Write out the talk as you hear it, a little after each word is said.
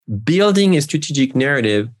building a strategic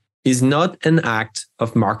narrative is not an act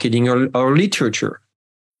of marketing or literature.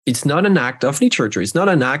 It's not an act of literature. It's not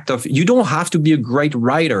an act of, you don't have to be a great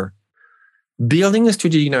writer. Building a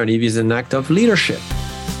strategic narrative is an act of leadership.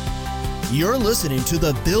 You're listening to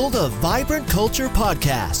the Build a Vibrant Culture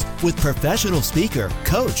podcast with professional speaker,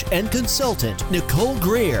 coach, and consultant, Nicole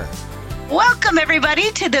Greer. Welcome, everybody,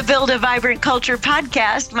 to the Build a Vibrant Culture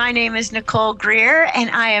podcast. My name is Nicole Greer, and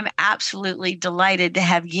I am absolutely delighted to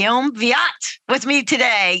have Guillaume Viat with me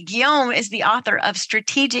today. Guillaume is the author of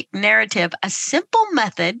Strategic Narrative, a simple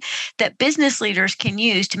method that business leaders can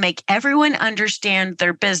use to make everyone understand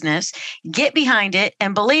their business, get behind it,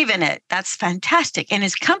 and believe in it. That's fantastic. And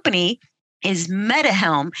his company is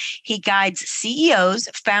MetaHelm. He guides CEOs,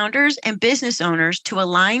 founders, and business owners to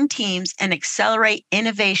align teams and accelerate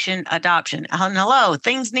innovation adoption. Hello,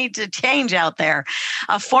 things need to change out there.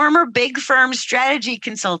 A former big firm strategy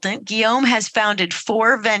consultant, Guillaume has founded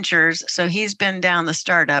 4 ventures, so he's been down the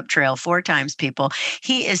startup trail 4 times, people.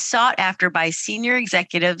 He is sought after by senior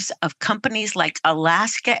executives of companies like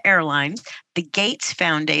Alaska Airlines, the Gates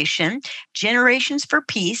Foundation, Generations for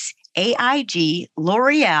Peace, AIG,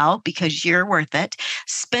 L'Oreal, because you're worth it,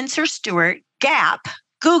 Spencer Stuart, Gap,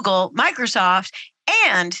 Google, Microsoft,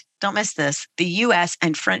 and don't miss this, the US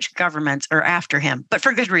and French governments are after him, but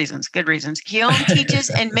for good reasons, Guillaume teaches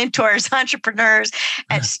and mentors entrepreneurs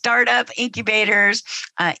at startup incubators,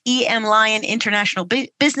 E.M. Lyon International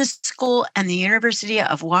Business School, and the University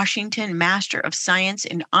of Washington Master of Science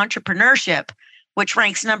in Entrepreneurship, which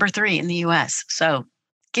ranks number 3 in the US. So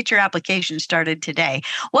get your application started today.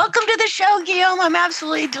 Welcome to the show, Guillaume. I'm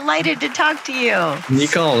absolutely delighted to talk to you.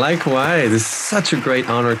 Nicole, likewise. It's such a great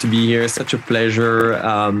honor to be here. Such a pleasure.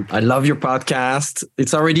 I love your podcast.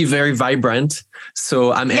 It's already very vibrant.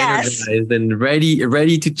 So I'm energized and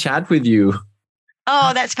ready to chat with you.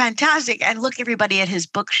 Oh, that's fantastic. And look, everybody, at his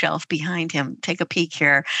bookshelf behind him. Take a peek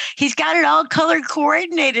here. He's got it all color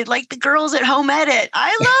coordinated like the girls at Home Edit.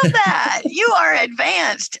 I love that. You are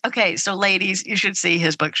advanced. Okay, so ladies, you should see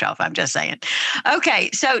his bookshelf. I'm just saying.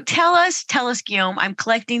 Okay, so tell us, Guillaume, I'm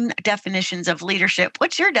collecting definitions of leadership.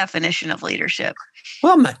 What's your definition of leadership?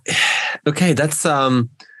 Well, okay, that's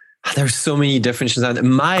there's so many definitions.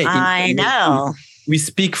 I know. We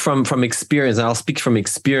speak from experience, and I'll speak from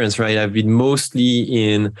experience, right? I've been mostly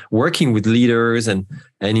in working with leaders and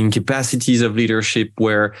in capacities of leadership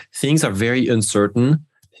where things are very uncertain.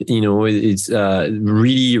 You know, it's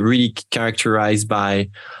really characterized by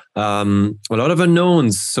a lot of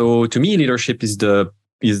unknowns. So to me, leadership is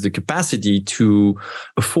the capacity to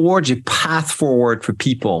forge a path forward for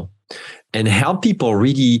people and help people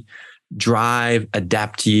really drive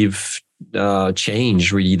adaptive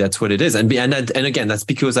change. Really, that's what it is. And again, that's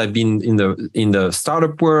because I've been in the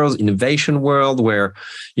startup world, innovation world, where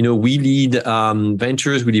we lead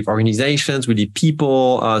ventures, we lead organizations, we lead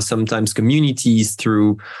people, sometimes communities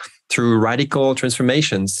through radical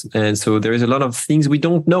transformations. And so there is a lot of things we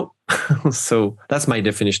don't know. So that's my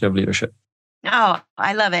definition of leadership. Oh,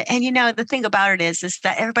 I love it. And the thing about it is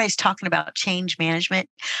that everybody's talking about change management,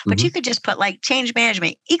 but you could just put like change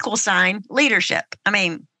management = leadership. I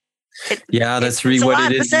mean, that's really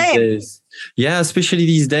what it is these days. Yeah, especially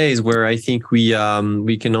these days where I think we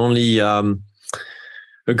can only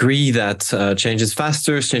agree that change is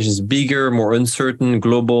faster, change is bigger, more uncertain,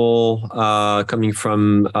 global, coming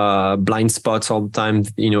from blind spots all the time.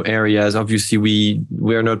 Areas obviously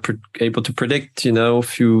we are not able to predict. A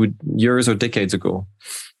few years or decades ago.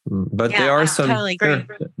 But there are some, totally agree.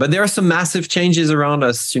 But there are some massive changes around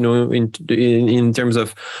us, in terms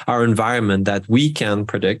of our environment that we can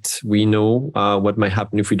predict. We know what might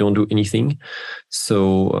happen if we don't do anything,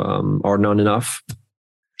 or not enough.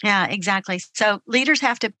 Yeah, exactly. So leaders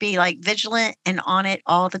have to be like vigilant and on it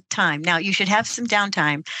all the time. Now, you should have some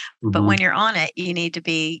downtime, but when you're on it, you need to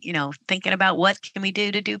be, thinking about what can we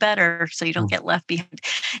do to do better so you don't get left behind.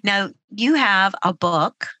 Now, you have a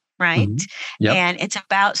book, right? Yep. And it's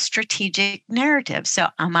about strategic narrative. So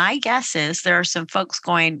my guess is there are some folks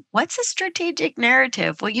going, what's a strategic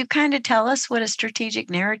narrative? Will you kind of tell us what a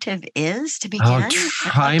strategic narrative is to begin? I'll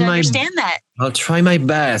try to understand that. I'll try my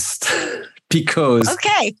best because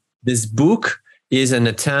this book is an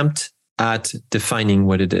attempt at defining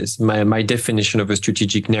what it is. My definition of a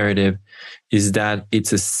strategic narrative is that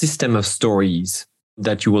it's a system of stories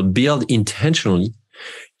that you will build intentionally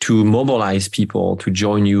to mobilize people to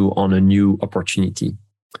join you on a new opportunity.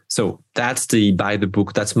 So that's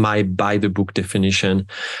that's my by the book definition.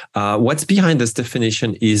 What's behind this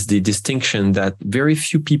definition is the distinction that very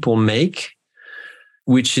few people make,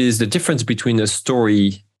 which is the difference between a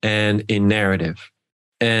story and a narrative.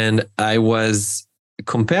 And I was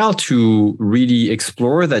compelled to really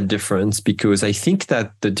explore that difference because I think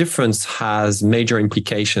that the difference has major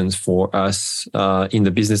implications for us in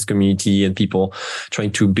the business community and people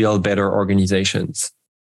trying to build better organizations.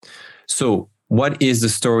 So what is the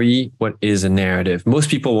story? What is a narrative? Most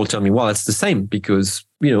people will tell me, well, it's the same because,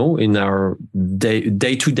 in our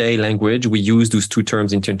day-to-day language, we use those two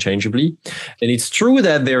terms interchangeably. And it's true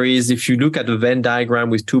that there is, if you look at the Venn diagram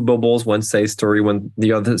with two bubbles, one says story,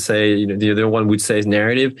 the other one would say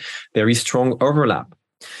narrative, there is strong overlap.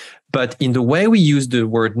 But in the way we use the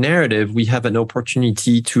word narrative, we have an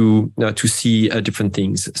opportunity to see different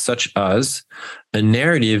things, such as a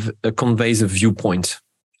narrative conveys a viewpoint.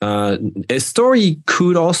 A story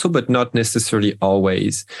could also, but not necessarily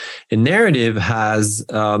always. A narrative has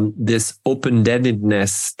this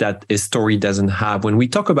open-endedness that a story doesn't have. When we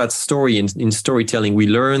talk about story in storytelling, we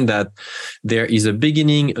learn that there is a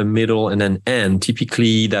beginning, a middle, and an end.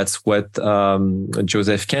 Typically, that's what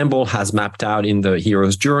Joseph Campbell has mapped out in the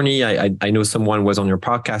hero's journey. I know someone was on your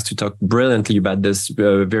podcast to talk brilliantly about this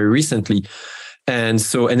very recently. And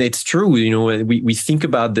it's true, we think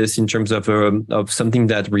about this in terms of something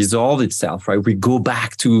that resolved itself, right? We go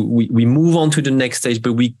back to, we move on to the next stage,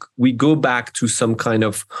 but we go back to some kind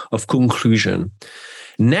of conclusion.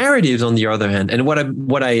 Narratives, on the other hand, and what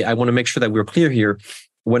I want to make sure that we're clear here,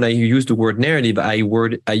 when I use the word narrative, I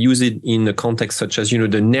use it in a context such as,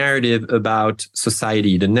 the narrative about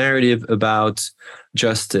society, the narrative about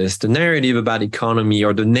justice, the narrative about economy,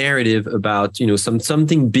 or the narrative about,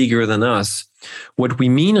 something bigger than us. What we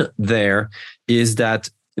mean there is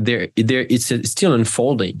that it's still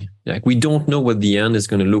unfolding. Like we don't know what the end is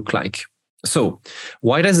going to look like. So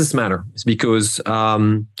why does this matter? It's because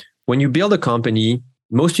when you build a company,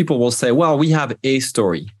 most people will say, well, we have a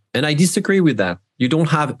story. And I disagree with that. You don't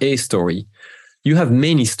have a story. You have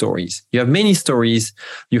many stories. You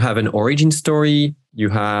have an origin story. You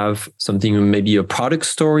have something, maybe a product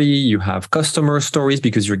story. You have customer stories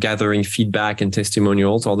because you're gathering feedback and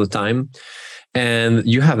testimonials all the time. And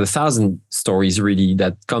you have 1,000 stories really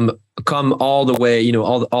that come all the way,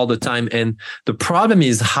 all the time. And the problem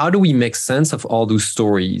is, how do we make sense of all those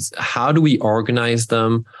stories? How do we organize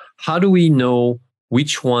them? How do we know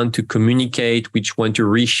which one to communicate, which one to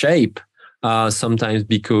reshape? Sometimes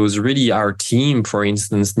because really our team, for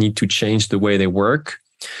instance, need to change the way they work.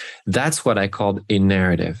 That's what I call a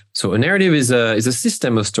narrative. So a narrative is a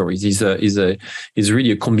system of stories. Is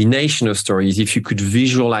really a combination of stories. If you could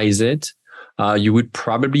visualize it, you would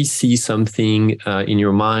probably see something in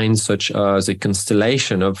your mind, such as a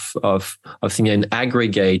constellation of things, an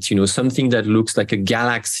aggregate, something that looks like a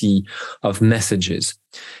galaxy of messages.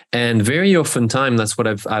 And very often time, that's what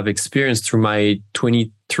I've experienced through my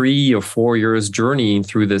 23 or 4 years journey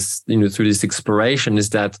through this exploration,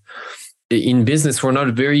 is that in business, we're not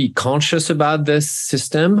very conscious about this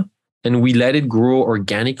system, and we let it grow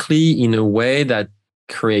organically in a way that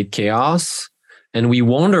create chaos. And we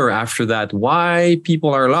wonder after that why people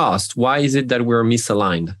are lost. Why is it that we're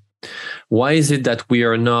misaligned? Why is it that we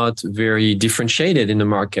are not very differentiated in the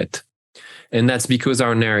market? And that's because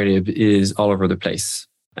our narrative is all over the place.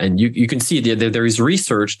 And you can see there is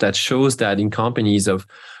research that shows that in companies of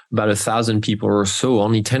about 1,000 people or so,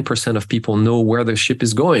 only 10% of people know where the ship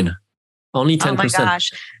is going. Only 10%. Oh my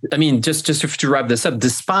gosh. I mean, just to wrap this up,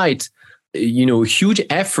 despite huge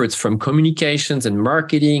efforts from communications and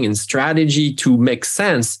marketing and strategy to make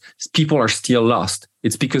sense, people are still lost.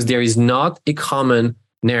 It's because there is not a common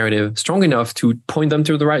narrative strong enough to point them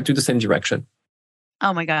to the same direction.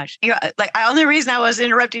 Oh my gosh. The only reason I was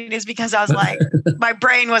interrupting is because I was like, my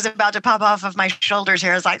brain was about to pop off of my shoulders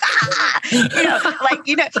here. I was like,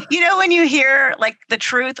 when you hear like the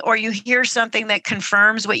truth, or you hear something that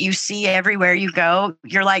confirms what you see everywhere you go,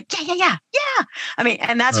 you're like, yeah. I mean,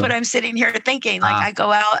 and that's what I'm sitting here thinking. Like I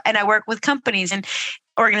go out and I work with companies and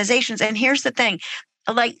organizations. And here's the thing,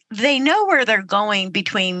 like they know where they're going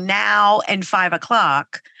between now and 5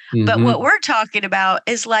 o'clock. But what we're talking about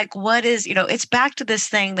is like, what is, it's back to this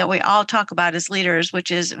thing that we all talk about as leaders,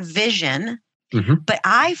 which is vision. But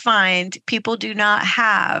I find people do not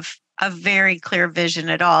have a very clear vision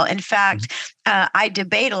at all. In fact, I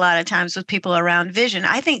debate a lot of times with people around vision.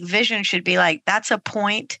 I think vision should be like, that's a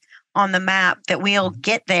point on the map that we'll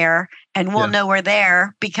get there and we'll know we're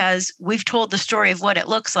there because we've told the story of what it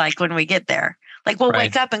looks like when we get there. Like we'll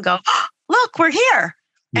wake up and go, oh, look, we're here.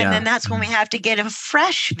 And then that's when we have to get a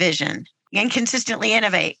fresh vision and consistently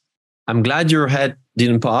innovate. I'm glad your head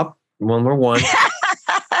didn't pop. One more one.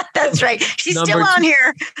 That's right. She's still on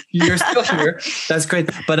here. You're still here. That's great.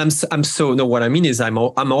 But what I mean is I'm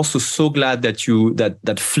also so glad that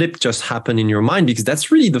that flip just happened in your mind, because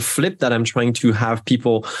that's really the flip that I'm trying to have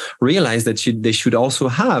people realize that they should also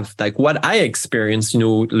have, like what I experienced,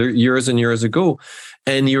 years and years ago.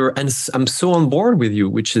 And I'm so on board with you,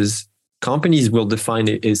 which is companies will define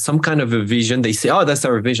it as some kind of a vision. They say, oh, that's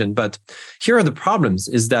our vision. But here are the problems,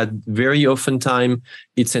 is that very often time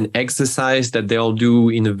it's an exercise that they'll do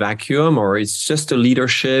in a vacuum, or it's just a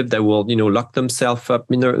leadership that will, lock themselves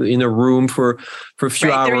up in a room for a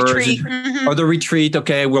few hours. Or the retreat.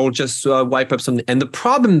 Okay, we'll just wipe up something. And the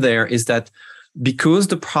problem there is that because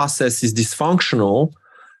the process is dysfunctional,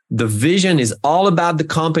 the vision is all about the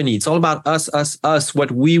company. It's all about us,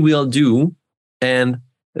 what we will do. And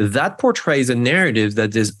that portrays a narrative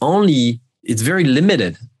that it's very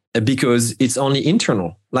limited because it's only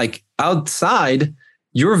internal. Like outside,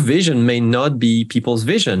 your vision may not be people's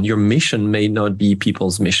vision. Your mission may not be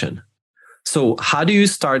people's mission. So how do you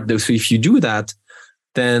start this? So if you do that,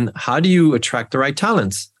 then how do you attract the right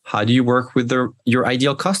talents? How do you work with your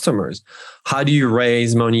ideal customers? How do you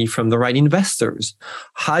raise money from the right investors?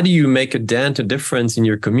 How do you make a difference in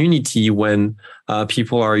your community when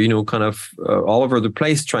people are, kind of all over the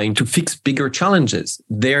place trying to fix bigger challenges?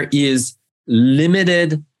 There is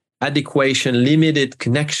limited adequation, limited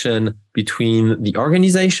connection between the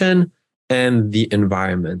organization and the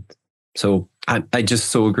environment. So I just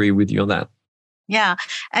so agree with you on that. Yeah.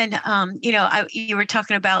 And, you were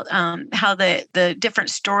talking about how the different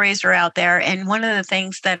stories are out there. And one of the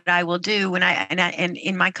things that I will do when and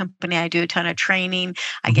in my company, I do a ton of training.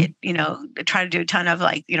 I get, try to do a ton of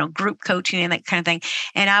group coaching and that kind of thing.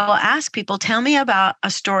 And I will ask people, tell me about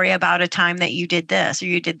a story about a time that you did this or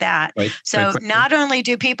you did that. Right. So not only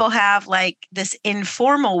do people have like this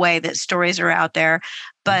informal way that stories are out there,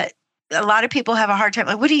 but a lot of people have a hard time.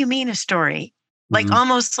 Like, what do you mean a story? Like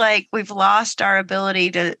almost like we've lost our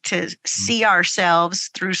ability to see ourselves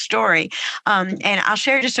through story. And I'll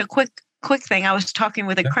share just a quick thing. I was talking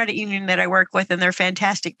with a credit union that I work with, and they're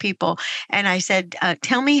fantastic people. And I said,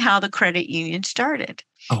 tell me how the credit union started.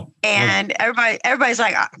 And everybody's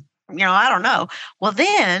like, I don't know. Well,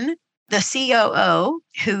 then the COO,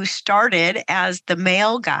 who started as the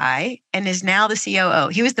mail guy and is now the COO.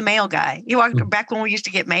 He was the mail guy. He walked back when we used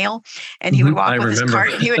to get mail, and he would walk with his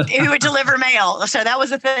cart. And he would deliver mail. So that was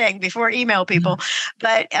the thing before email people.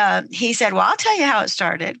 But he said, "Well, I'll tell you how it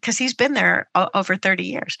started," because he's been there over 30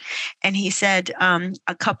 years. And he said,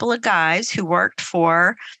 a couple of guys who worked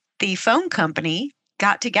for the phone company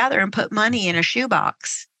got together and put money in a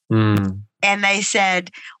shoebox. And they said,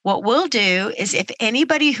 what we'll do is if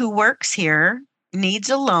anybody who works here needs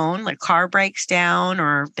a loan, like car breaks down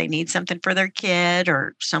or they need something for their kid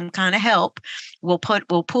or some kind of help, we'll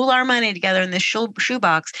pool our money together in this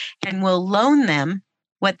shoebox and we'll loan them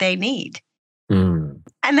what they need. And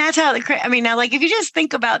that's how now, like, if you just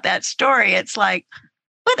think about that story, it's like,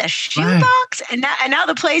 with a shoebox, and now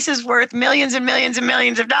the place is worth millions and millions and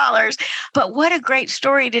millions of dollars. But what a great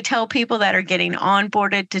story to tell people that are getting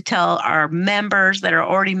onboarded, to tell our members that are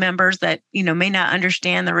already members that may not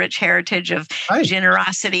understand the rich heritage of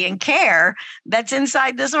generosity and care that's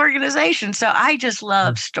inside this organization. So I just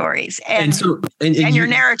love stories and your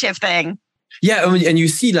narrative thing. Yeah, and you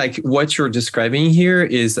see, like what you're describing here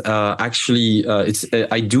is actually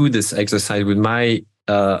I do this exercise with my.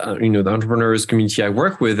 The entrepreneurs community I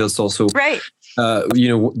work with is also,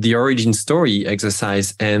 the origin story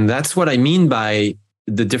exercise. And that's what I mean by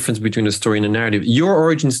the difference between a story and a narrative. Your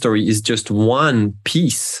origin story is just one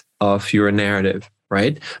piece of your narrative,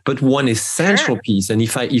 right? But one essential piece. And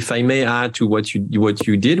if I may add to what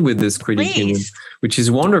you did with this credit union, which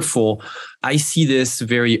is wonderful, I see this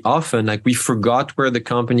very often. Like, we forgot where the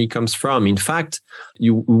company comes from. In fact,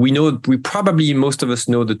 we probably, most of us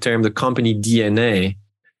know the term, the company DNA.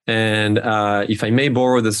 And if I may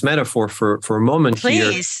borrow this metaphor for a moment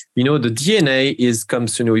here, the DNA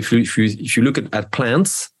comes to if you look at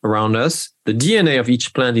plants around us, the DNA of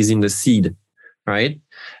each plant is in the seed, right?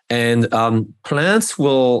 And plants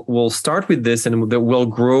will start with this and they will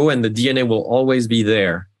grow, and the DNA will always be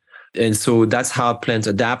there. And so that's how plants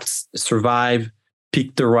adapt, survive,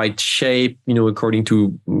 pick the right shape, according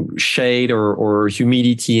to shade or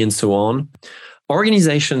humidity and so on.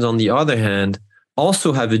 Organizations, on the other hand,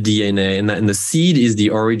 also have a DNA, and the seed is the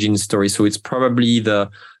origin story. So it's probably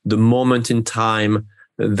the moment in time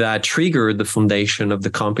that triggered the foundation of the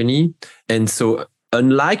company. And so,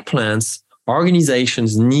 unlike plants,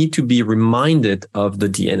 organizations need to be reminded of the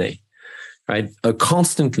DNA, right?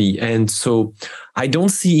 Constantly. And so I don't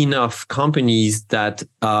see enough companies that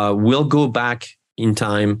will go back in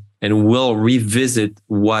time and we'll revisit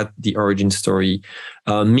what the origin story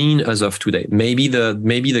mean as of today. Maybe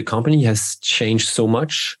the company has changed so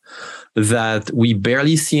much that we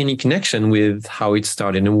barely see any connection with how it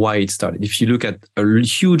started and why it started. If you look at a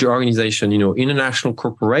huge organization, international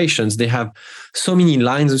corporations, they have so many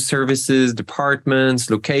lines of services, departments,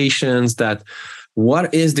 locations, that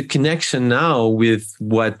what is the connection now with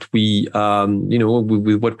what we,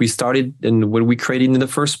 with what we started and what we created in the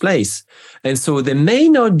first place? And so there may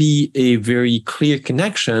not be a very clear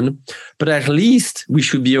connection, but at least we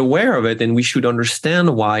should be aware of it and we should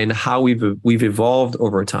understand why and how we've evolved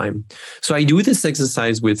over time. So I do this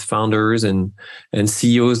exercise with founders and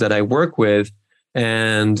CEOs that I work with.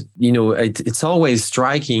 And, it's always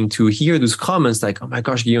striking to hear those comments like, oh my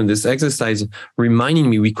gosh, Guillaume, this exercise reminding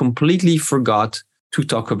me we completely forgot to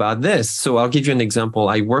talk about this. So I'll give you an example.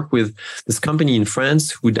 I work with this company in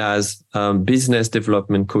France who does business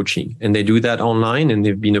development coaching, and they do that online, and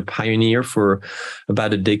they've been a pioneer for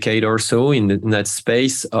about a decade or so in that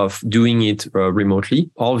space of doing it remotely,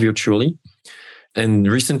 all virtually. And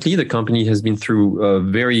recently, the company has been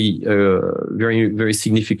through very, very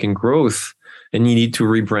significant growth and needed to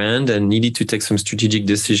rebrand and needed to take some strategic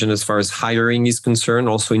decision as far as hiring is concerned,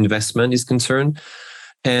 also investment is concerned.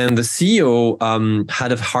 And the CEO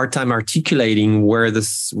had a hard time articulating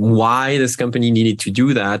why this company needed to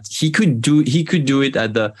do that. He could do it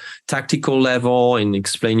at the tactical level and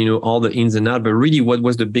explain, all the ins and outs, but really what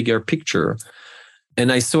was the bigger picture?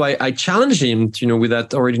 And I challenged him, with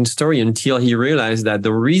that origin story until he realized that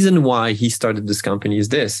the reason why he started this company is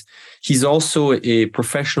this. He's also a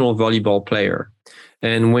professional volleyball player.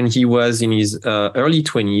 And when he was in his early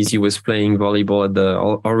 20s, he was playing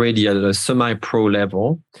volleyball already at a semi-pro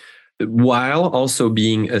level, while also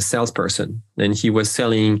being a salesperson. And he was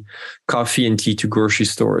selling coffee and tea to grocery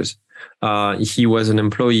stores. He was an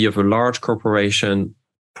employee of a large corporation,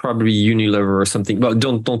 probably Unilever or something. Well,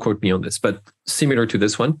 don't quote me on this, but similar to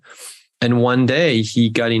this one. And one day he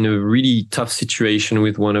got in a really tough situation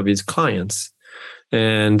with one of his clients.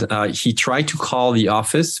 And he tried to call the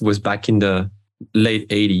office, was back in the late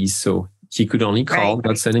 80s. So he could only call,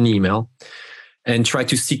 right. Send an email and try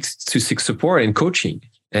to seek support and coaching.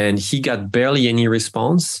 And he got barely any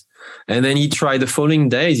response. And then he tried the following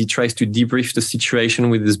days, he tries to debrief the situation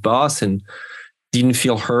with his boss and didn't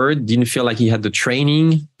feel heard, didn't feel like he had the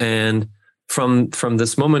training. And from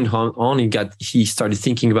this moment on, he started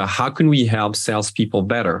thinking about how can we help salespeople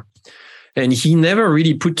better? And he never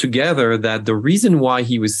really put together that the reason why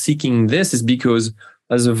he was seeking this is because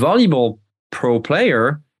as a volleyball pro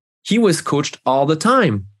player, he was coached all the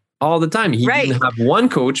time. He didn't have one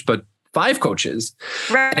coach, but 5 coaches.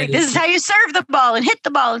 Right. And this is how you serve the ball and hit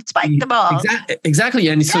the ball and spike the ball. Exactly.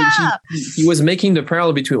 And so he was making the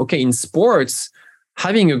parallel between, in sports,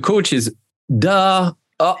 having a coach is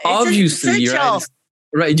obviously, right?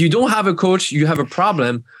 Right. You don't have a coach, you have a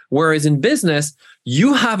problem. Whereas in business,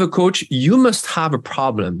 you have a coach, you must have a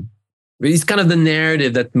problem. It's kind of the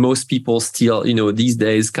narrative that most people still, these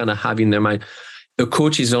days kind of have in their mind. A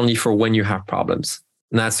coach is only for when you have problems.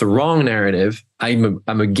 And that's the wrong narrative. I'm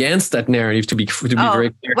against that narrative to be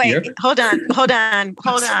very clear. Wait, hold on.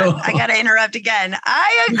 I got to interrupt again.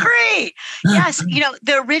 I agree. Yes.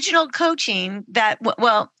 The original coaching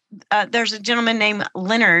there's a gentleman named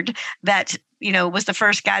Leonard that, was the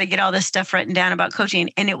first guy to get all this stuff written down about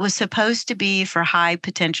coaching. And it was supposed to be for high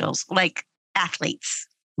potentials, like athletes.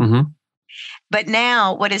 Mm-hmm. But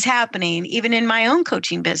now what is happening, even in my own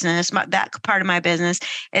coaching business, that part of my business,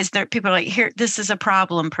 is that people are like, here, this is a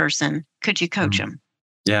problem person. Could you coach them?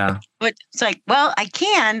 Yeah. But it's like, well, I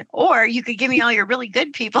can, or you could give me all your really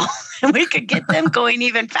good people and we could get them going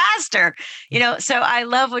even faster. So I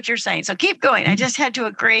love what you're saying. So keep going. I just had to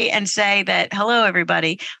agree and say that, hello,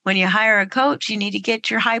 everybody. When you hire a coach, you need to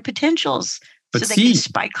get your high potentials so they can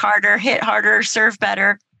spike harder, hit harder, serve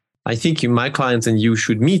better. I think my clients and you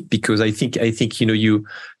should meet because I think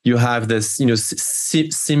you have this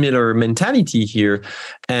similar mentality here,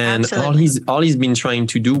 and Absolutely. all he's been trying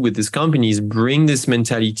to do with this company is bring this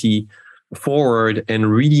mentality forward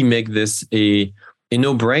and really make this a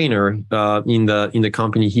no-brainer in the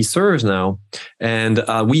company he serves now. And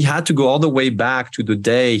we had to go all the way back to the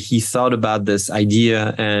day he thought about this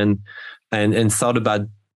idea and thought about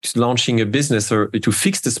launching a business or to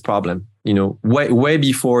fix this problem, way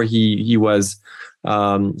before he was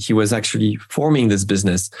actually forming this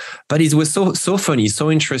business. But it was so funny, so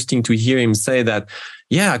interesting to hear him say that,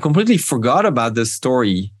 I completely forgot about this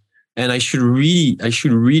story and I should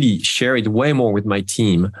really share it way more with my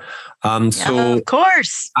team. So of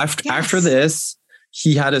course, after this,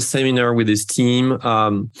 he had a seminar with his team,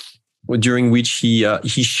 during which he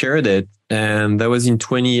shared it. and that was in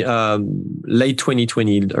late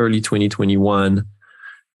 2020, early 2021.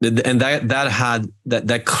 And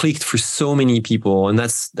that clicked for so many people, and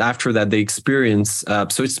that's after that they experience.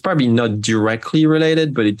 So it's probably not directly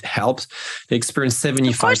related, but it helps. They experienced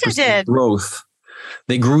 75% growth.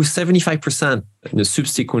 They grew 75% in the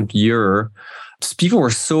subsequent year. People were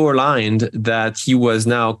so aligned that he was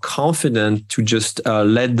now confident to just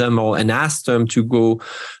let them all and ask them to go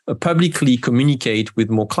publicly communicate with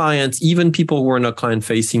more clients, even people who are not client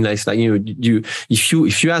facing. Like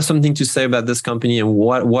if you have something to say about this company and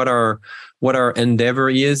what our endeavor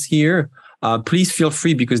is here, please feel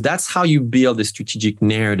free, because that's how you build a strategic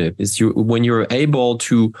narrative. When you're able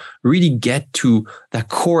to really get to that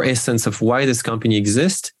core essence of why this company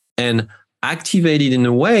exists and activate it in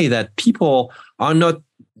a way that people are not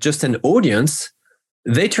just an audience,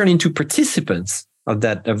 they turn into participants of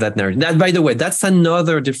that narrative. That, by the way, that's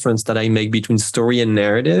another difference that I make between story and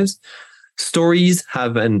narratives. Stories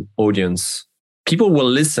have an audience. People will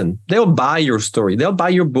listen. They'll buy your story. They'll buy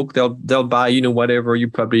your book. They'll buy, whatever you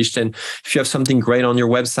published. And if you have something great on your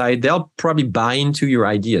website, they'll probably buy into your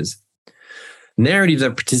ideas. Narratives are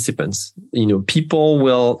participants. People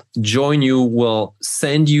will join you, will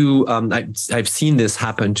send you. I've seen this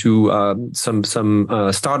happen to some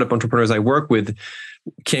startup entrepreneurs I work with.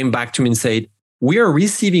 Came back to me and said, "We are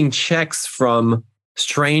receiving checks from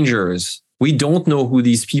strangers. We don't know who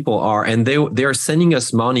these people are, and they're sending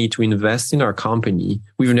us money to invest in our company.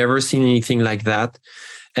 We've never seen anything like that."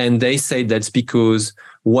 And they say that's because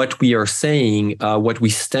what we are saying, what we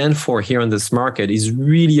stand for here in this market is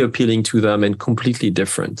really appealing to them and completely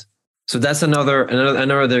different. So that's another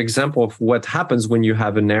example of what happens when you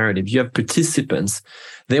have a narrative. You have participants.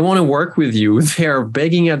 They want to work with you. They're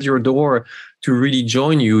begging at your door to really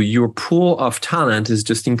join you. Your pool of talent is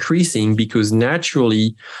just increasing because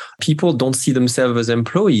naturally people don't see themselves as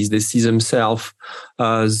employees. They see themselves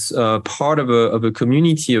as part of a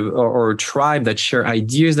community or a tribe that share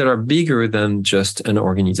ideas that are bigger than just an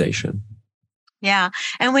organization. Yeah.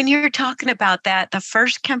 And when you're talking about that, the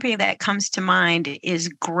first company that comes to mind is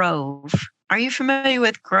Grove. Are you familiar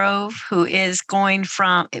with Grove, who is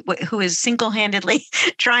single-handedly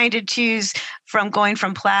trying to choose from going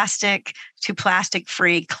from plastic to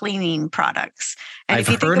plastic-free cleaning products? And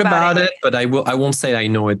I've heard about it, but I won't say I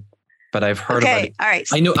know it, but I've heard about it. All right.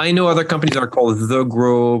 I know other companies are called The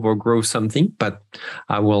Grove or Grove something, but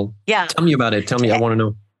I will. Yeah. Tell me about it. Tell me. I want to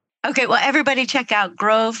know. Okay, well, everybody check out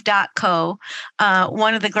grove.co.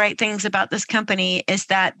 One of the great things about this company is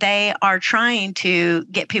that they are trying to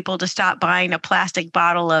get people to stop buying a plastic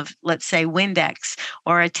bottle of, let's say, Windex,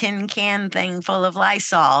 or a tin can thing full of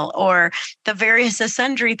Lysol, or the various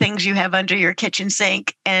sundry things you have under your kitchen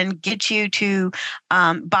sink, and get you to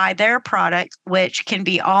buy their product, which can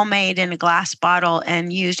be all made in a glass bottle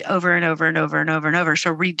and used over and over and over and over and over.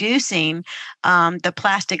 So reducing the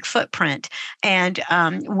plastic footprint. And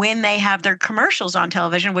when they have their commercials on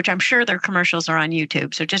television, which I'm sure their commercials are on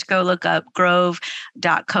YouTube. So just go look up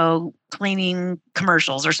grove.co cleaning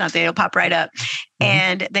commercials or something. It'll pop right up. Mm-hmm.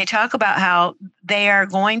 And they talk about how they are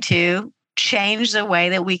going to change the way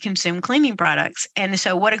that we consume cleaning products. And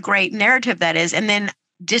so what a great narrative that is. And then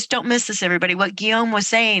just don't miss this, everybody. What Guillaume was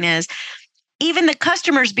saying is even the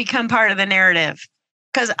customers become part of the narrative.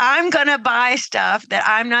 Because I'm going to buy stuff that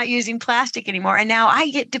I'm not using plastic anymore. And now I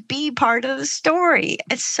get to be part of the story.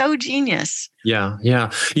 It's so genius. Yeah.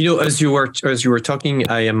 As you were talking,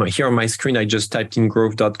 I am here on my screen. I just typed in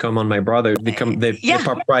grove.com on my browser. They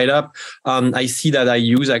pop right up. I see that I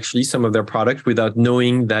use actually some of their product without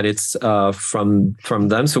knowing that it's from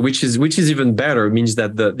them. So which is even better. It means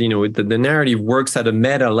that the narrative works at a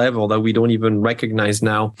meta level that we don't even recognize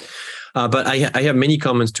now. But I have many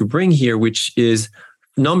comments to bring here, which is,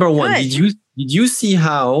 number one, did you see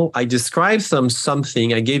how I described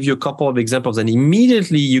something? I gave you a couple of examples, and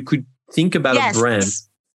immediately you could think about a brand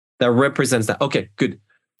that represents that. Okay, good.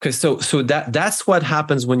 Okay, so that's what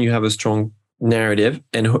happens when you have a strong narrative,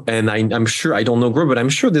 and I'm sure, I don't know Grove, but I'm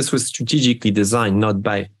sure this was strategically designed, not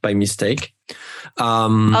by mistake.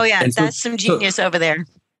 That's some genius over there.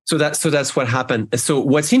 So that's what happened. So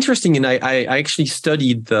what's interesting, and I actually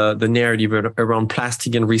studied the narrative around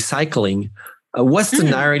plastic and recycling. What's the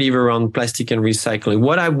narrative around plastic and recycling?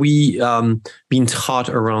 What have we been taught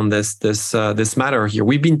around this matter here?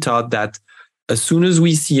 We've been taught that as soon as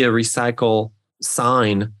we see a recycle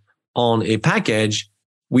sign on a package,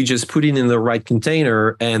 we just put it in the right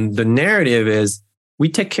container, and the narrative is we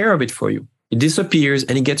take care of it for you. It disappears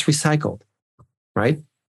and it gets recycled, right?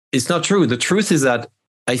 It's not true. The truth is that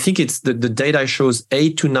I think it's the data shows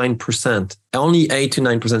 8 to 9%, only 8 to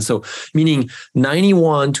 9%. So meaning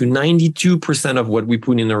 91 to 92% of what we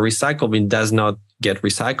put in a recycle bin does not get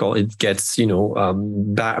recycled. It gets,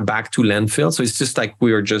 back to landfill. So it's just like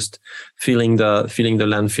we are just filling the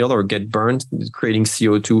landfill or get burned, creating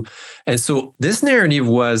CO2. And so this narrative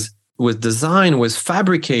was designed, was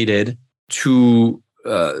fabricated to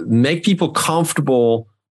make people comfortable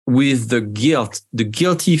with the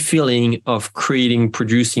guilty feeling of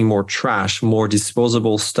producing more trash, more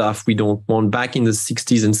disposable stuff we don't want. Back in the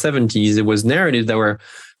 60s and 70s, it was narratives that were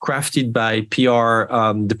crafted by PR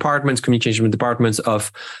departments, communication departments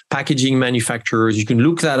of packaging manufacturers. You can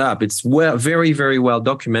look that up. It's very, very well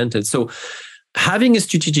documented. So having a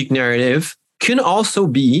strategic narrative can also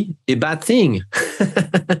be a bad thing.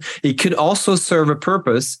 It could also serve a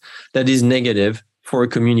purpose that is negative for a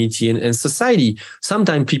community and society.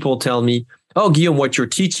 Sometimes people tell me, "Oh, Guillaume, what you're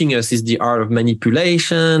teaching us is the art of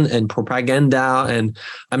manipulation and propaganda." And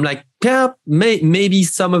I'm like, yeah, maybe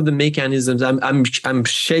some of the mechanisms. I'm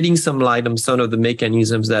shedding some light on some of the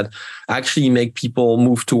mechanisms that actually make people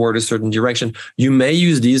move toward a certain direction. You may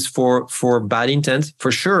use these for bad intent,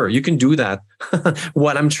 for sure. You can do that.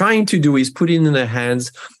 What I'm trying to do is put it in the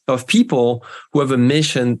hands of people who have a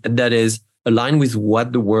mission that is aligned with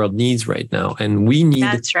what the world needs right now, and we need.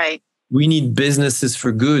 That's right. We need businesses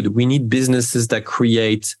for good. We need businesses that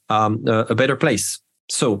create a better place.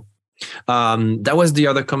 So that was the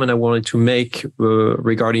other comment I wanted to make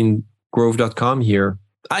regarding Grove.com here.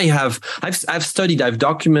 I've studied, I've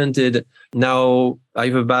documented. Now I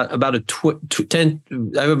have about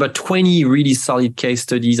 20 really solid case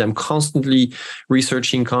studies. I'm constantly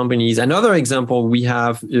researching companies. Another example we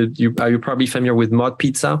have. Are you probably familiar with Mod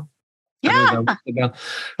Pizza? Yeah.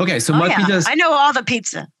 Okay, so Mod Pizza. I know all the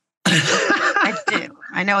pizza. I do.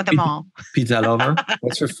 I know them all. Pizza lover.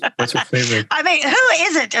 What's your favorite? I mean, who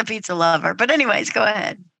isn't a pizza lover? But anyways, go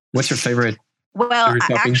ahead. What's your favorite? Well,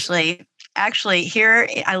 actually, here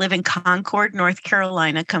I live in Concord, North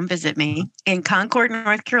Carolina. Come visit me. In Concord,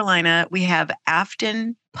 North Carolina, we have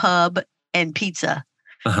Afton Pub and Pizza.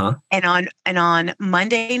 Uh-huh. And on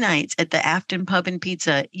Monday nights at the Afton Pub and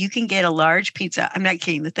Pizza, you can get a large pizza. I'm not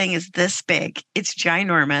kidding. The thing is this big. It's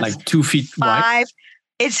ginormous. Like 2 feet wide.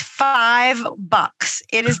 It's $5.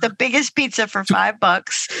 It is the biggest pizza for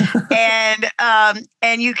 $5,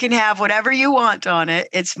 and you can have whatever you want on it.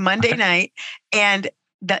 It's Monday night, and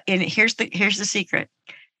here's the secret: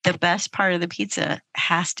 the best part of the pizza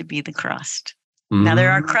has to be the crust. Now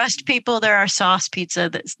there are crust people, there are sauce pizza.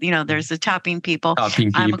 That's there's the topping people.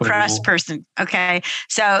 I'm a crust person. Okay,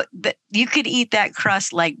 so you could eat that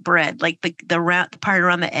crust like bread, like the round part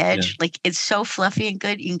around the edge. Yeah. Like it's so fluffy and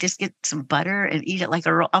good. You can just get some butter and eat it like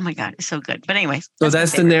a roll. Oh my god, it's so good. But anyways, so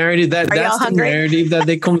that's the narrative that's the narrative that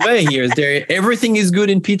they convey here. Is there everything is good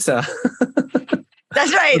in pizza?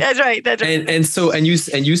 That's right.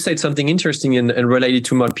 And you said something interesting and related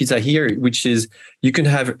to Mod Pizza here, which is you can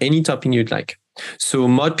have any topping you'd like. So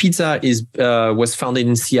Mod Pizza was founded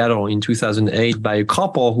in Seattle in 2008 by a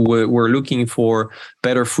couple who were looking for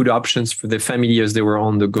better food options for their family as they were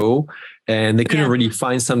on the go. And they couldn't really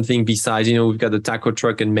find something besides, we've got the taco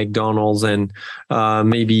truck and McDonald's and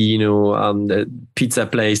maybe, the pizza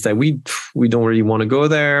place that we don't really want to go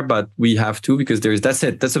there, but we have to because that's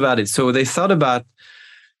it. That's about it. So they thought about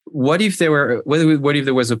what if there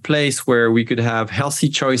was a place where we could have healthy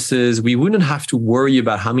choices? We wouldn't have to worry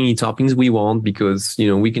about how many toppings we want because,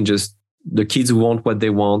 we can the kids want what they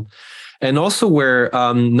want. And also where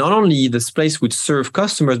not only this place would serve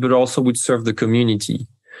customers, but also would serve the community.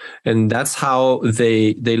 And that's how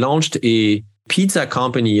they launched a pizza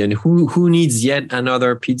company. And who needs yet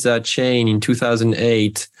another pizza chain in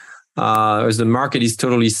 2008 as the market is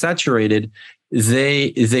totally saturated?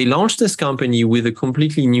 They launched this company with a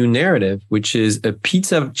completely new narrative, which is a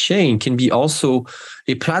pizza chain can be also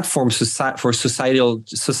a platform for societal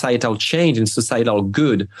change and societal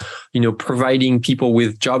good, providing people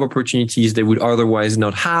with job opportunities they would otherwise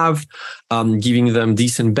not have, giving them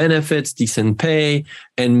decent benefits, decent pay,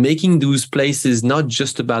 and making those places not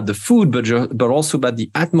just about the food, but also about the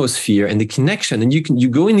atmosphere and the connection. And you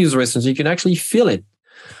go in these restaurants, you can actually feel it.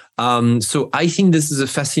 So I think this is a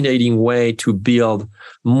fascinating way to build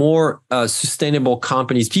more sustainable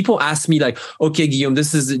companies. People ask me like, okay, Guillaume, they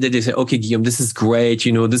say, okay, Guillaume, this is great.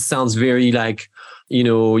 This sounds very like,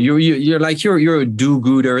 you're a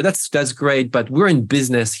do-gooder. That's great, but we're in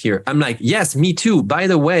business here. I'm like, yes, me too. By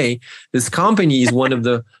the way, this company is one of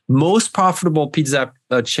the most profitable pizza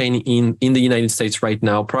chain in the United States right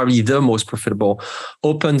now, probably the most profitable.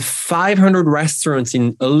 Opened 500 restaurants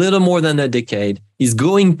in a little more than a decade, is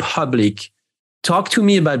going public talk to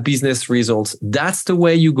me about business results. That's the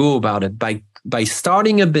way you go about it, by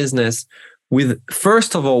starting a business with,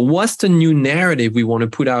 first of all, what's the new narrative we want to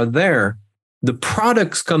put out there? The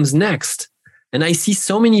products comes next. And I see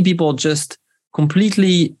so many people just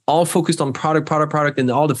completely all focused on product, and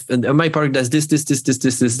and my product does this,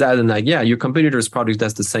 that. And like, yeah, your competitor's product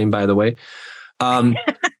does the same, by the way.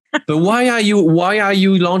 But why are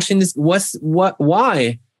you launching this?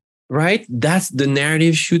 Why? Right? That's the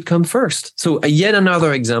narrative should come first. So yet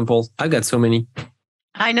another example. I got so many.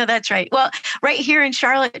 I know that's right. Well, right here in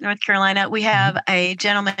Charlotte, North Carolina, we have a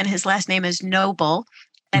gentleman. His last name is Noble.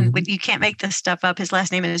 And you can't make this stuff up. His last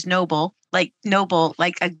name is Noble, like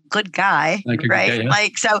a good guy, right? Guy, yeah.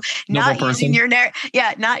 Like, so not using your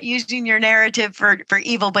not using your narrative for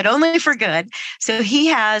evil, but only for good. So he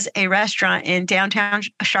has a restaurant in downtown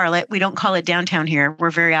Charlotte. We don't call it downtown here.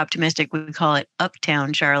 We're very optimistic. We call it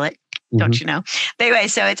Uptown Charlotte. Don't you know? But anyway,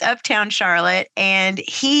 so it's Uptown Charlotte, and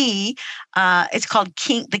it's called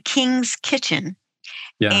the King's Kitchen.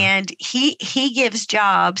 Yeah. And he gives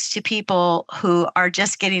jobs to people who are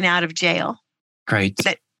just getting out of jail. Great.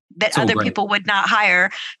 That so other people would not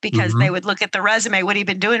hire because they would look at the resume. What have you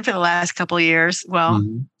been doing for the last couple of years? Well,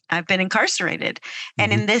 I've been incarcerated.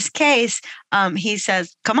 And in this case, he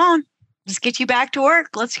says, come on, let's get you back to work.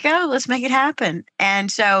 Let's go. Let's make it happen.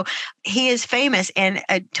 And so he is famous. And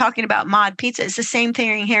talking about Mod Pizza, it's the same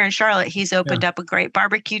thing here in Charlotte. He's opened up a great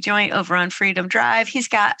barbecue joint over on Freedom Drive. He's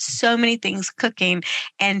got so many things cooking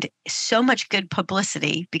and so much good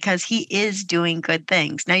publicity because he is doing good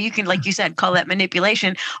things. Now, you can, like you said, call that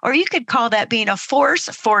manipulation, or you could call that being a force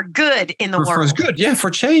for good in the world. For good, yeah, for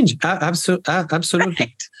change. Absolutely.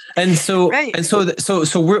 Right. And so,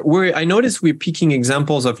 we're I noticed we're picking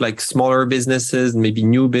examples of like smaller businesses, maybe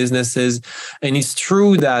new businesses. And it's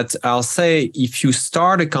true that I'll say, if you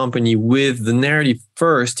start a company with the narrative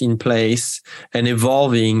first in place and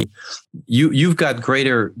evolving, you've got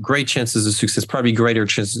great chances of success, probably greater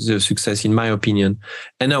chances of success, in my opinion.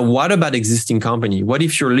 And now, what about existing company? What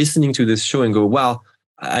if you're listening to this show and go, well,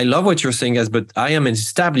 I love what you're saying, guys, but I am an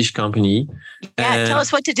established company. Yeah, tell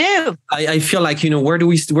us what to do. I feel like, where do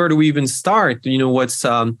we even start? What's,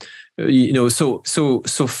 so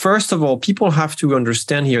first of all, people have to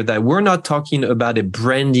understand here that we're not talking about a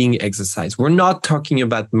branding exercise. We're not talking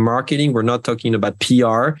about marketing. We're not talking about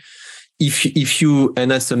PR. If you,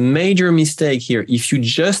 and that's a major mistake here, if you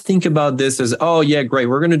just think about this as, oh yeah, great,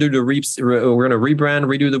 we're going to do we're going to rebrand,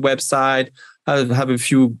 redo the website, have a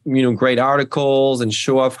few, great articles and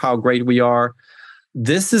show off how great we are.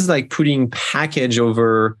 This is like putting package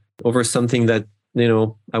over something that, I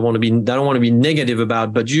don't want to be negative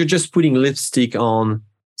about, but you're just putting lipstick on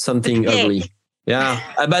something ugly. Yeah.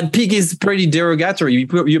 But pig is pretty derogatory.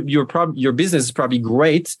 Your business is probably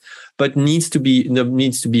great, but needs to be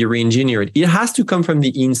re-engineered. It has to come from the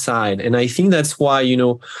inside. And I think that's why,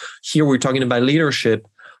 here we're talking about leadership.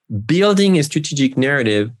 Building a strategic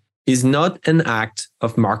narrative is not an act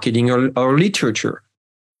of marketing or literature.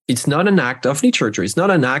 It's not an act of literature. It's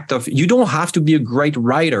not an act of, you don't have to be a great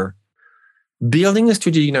writer. Building a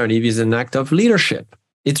strategic narrative is an act of leadership.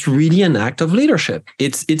 It's really an act of leadership.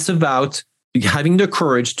 It's about having the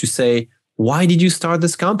courage to say, why did you start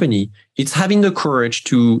this company? It's having the courage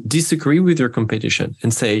to disagree with your competition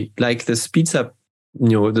and say, like this pizza,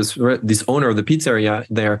 this owner of the pizzeria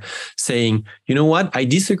there saying, you know what? I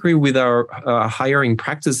disagree with our hiring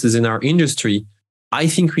practices in our industry. I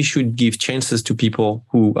think we should give chances to people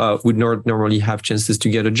who would not normally have chances to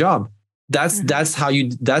get a job. That's how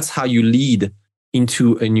you lead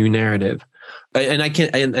into a new narrative. And I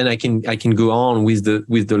can go on with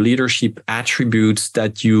the leadership attributes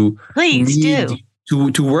that you need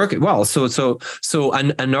to work well. So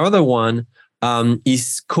another one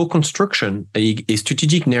is co-construction. A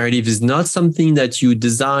strategic narrative is not something that you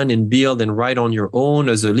design and build and write on your own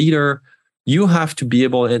as a leader. You have to be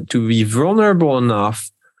able to be vulnerable enough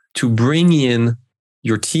to bring in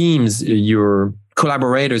your teams, your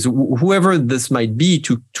collaborators, whoever this might be,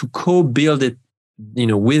 to co-build it,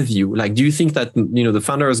 with you. Like, do you think that, the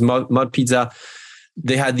founders of Mod Pizza,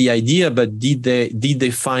 they had the idea, but did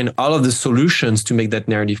they find all of the solutions to make that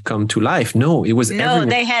narrative come to life? No, it was everyone.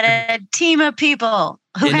 They had a team of people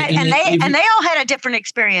who they all had a different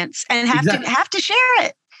experience and have to share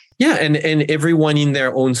it. Yeah, and everyone in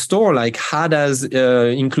their own store, like, how does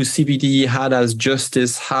inclusivity, how does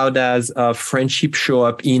justice, how does friendship show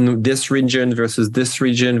up in this region versus this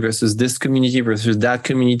community versus that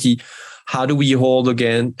community? How do we hold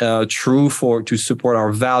again true to support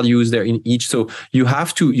our values there in each? So you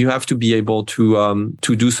have to be able to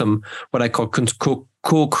do some what I call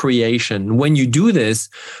co-creation. When you do this,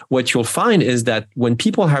 what you'll find is that when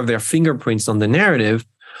people have their fingerprints on the narrative,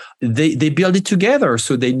 they build it together.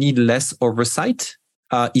 So they need less oversight.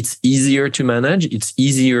 It's easier to manage. It's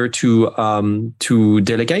easier to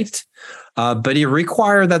delegate. But it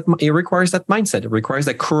requires that mindset. It requires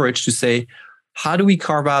that courage to say, how do we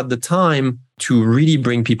carve out the time to really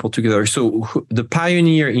bring people together? So the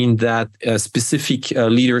pioneer in that specific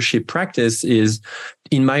leadership practice is,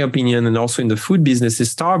 in my opinion, and also in the food business,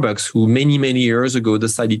 is Starbucks, who many, many years ago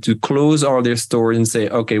decided to close all their stores and say,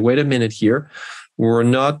 okay, wait a minute here. We're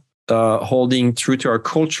not holding true to our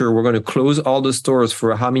culture. We're going to close all the stores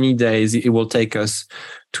for how many days it will take us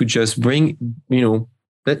to just bring,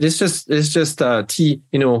 it's just how do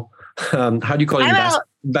you call it?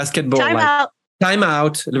 Basketball. Time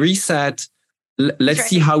out, reset. Let's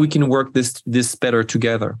see how we can work this better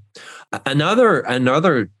together.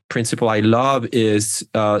 Another principle I love is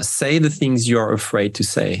say the things you're afraid to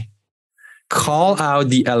say. Call out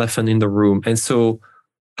the elephant in the room. And so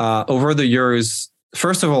over the years,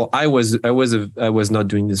 first of all, I was not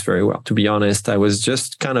doing this very well, to be honest. I was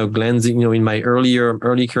just kind of glancing, in my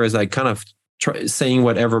early careers, I kind of saying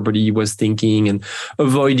what everybody was thinking and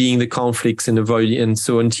avoiding the conflicts and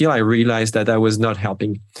so until I realized that I was not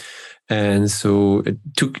helping. And so it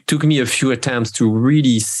took me a few attempts to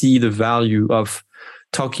really see the value of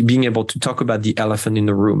being able to talk about the elephant in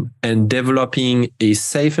the room and developing a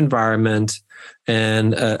safe environment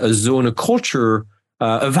and a zone, a culture,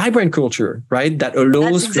 a vibrant culture, right? That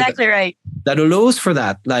allows. That's exactly right. That allows for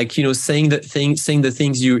that, like saying the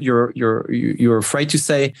things you're afraid to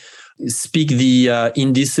say. Speak the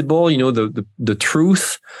indicible, the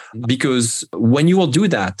truth, because when you will do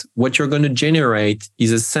that, what you're going to generate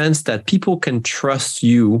is a sense that people can trust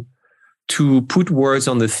you to put words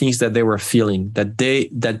on the things that they were feeling,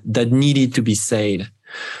 that needed to be said.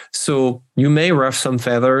 So you may ruffle some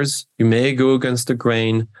feathers, you may go against the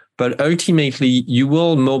grain, but ultimately you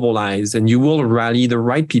will mobilize and you will rally the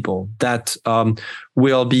right people that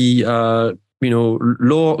will be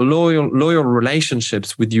loyal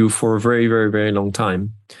relationships with you for a very, very, very long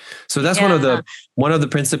time. So that's one of the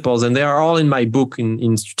principles, and they are all in my book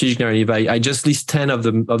in strategic narrative. I just list 10 of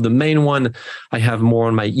the main one. I have more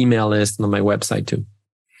on my email list and on my website too.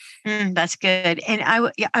 That's good. And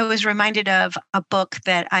I was reminded of a book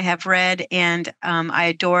that I have read and I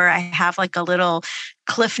adore. I have like a little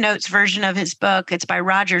Cliff Notes version of his book. It's by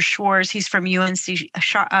Roger Schwartz. He's from UNC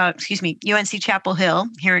Chapel Hill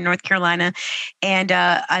here in North Carolina. And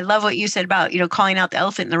I love what you said about, calling out the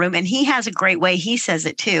elephant in the room. And he has a great way he says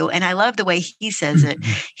it too. And I love the way he says it.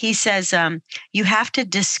 He says, you have to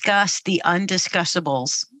discuss the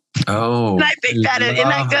undiscussables. Oh, and I think isn't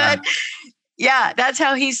that good? Yeah, that's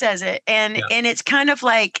how he says it. And it's kind of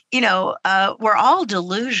like, we're all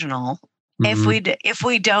delusional if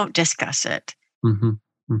we don't discuss it. Mm-hmm.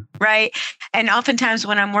 Mm-hmm. Right. And oftentimes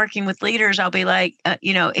when I'm working with leaders, I'll be like,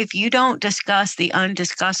 if you don't discuss the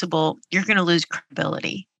undiscussable, you're going to lose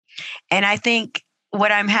credibility. And I think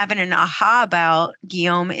what I'm having an aha about,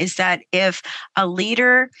 Guillaume, is that if a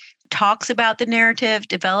leader talks about the narrative,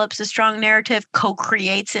 develops a strong narrative,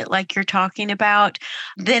 co-creates it like you're talking about,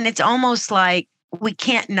 then it's almost like we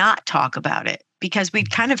can't not talk about it because we'd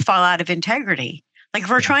kind of fall out of integrity. Like if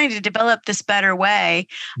we're trying to develop this better way,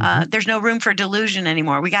 there's no room for delusion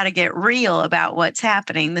anymore. We got to get real about what's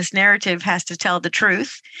happening. This narrative has to tell the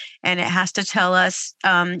truth, and it has to tell us,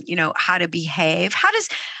 how to behave. How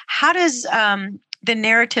does the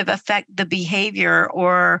narrative affect the behavior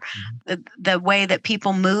or the way that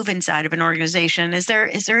people move inside of an organization? Is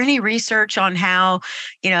there any research on how,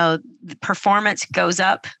 the performance goes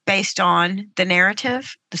up based on the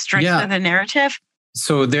narrative, the strength of the narrative?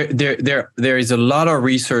 So there is a lot of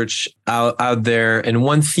research out there, and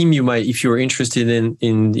one theme you might, if you're interested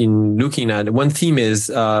in looking at, one theme is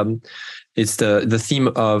it's the theme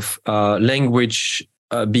of language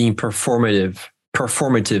being performative.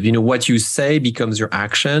 What you say becomes your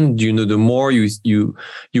action. The more you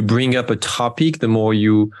bring up a topic, the more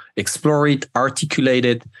you explore it, articulate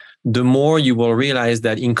it, the more you will realize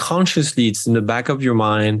that unconsciously it's in the back of your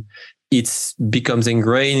mind. It becomes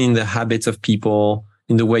ingrained in the habits of people,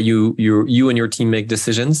 in the way you and your team make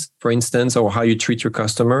decisions, for instance, or how you treat your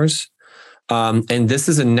customers. And this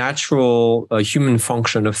is a natural human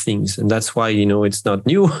function of things. And that's why, it's not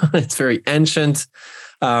new. It's very ancient.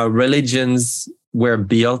 Religions were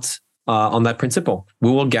built on that principle.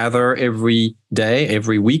 We will gather every day,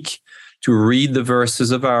 every week, to read the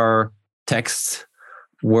verses of our texts,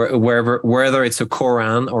 whether it's a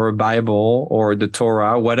Quran or a Bible or the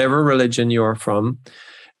Torah, whatever religion you are from,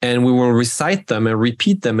 and we will recite them and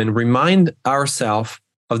repeat them and remind ourselves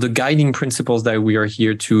of the guiding principles that we are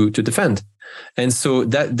here to defend. And so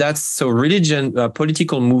that's so religion,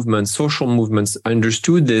 political movements, social movements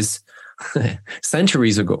understood this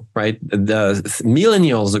centuries ago, right? The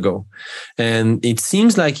millennials ago. And it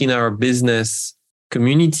seems like in our business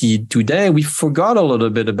community today, we forgot a little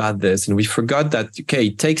bit about this, and we forgot that, okay,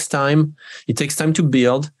 it takes time. It takes time to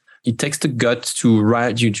build. It takes the guts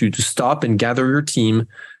to stop and gather your team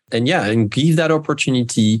and give that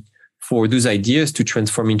opportunity for those ideas to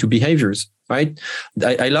transform into behaviors, right?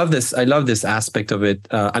 I love this. I love this aspect of it.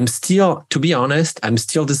 To be honest, I'm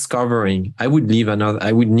still discovering. I would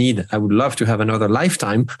love to have another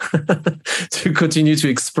lifetime to continue to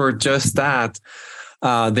explore just that.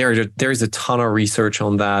 There's a ton of research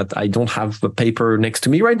on that. I don't have a paper next to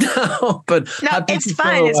me right now, but no, it's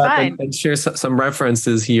fine. It's fine. And share some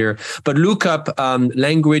references here. But look up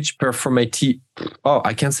language performative. Oh,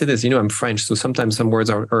 I can't say this. I'm French, so sometimes some words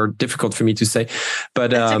are difficult for me to say. But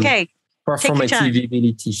that's okay.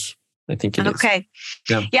 Performativity. I think it is. Okay.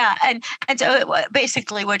 Yeah. And so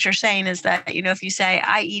basically what you're saying is that, if you say,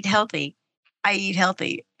 I eat healthy,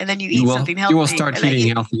 and then you eat something healthy. You will start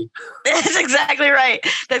eating healthy. That's exactly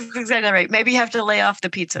right. Maybe you have to lay off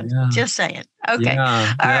the pizza. Yeah. Just saying. Okay.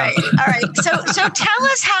 Yeah. All right. So tell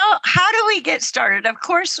us how do we get started? Of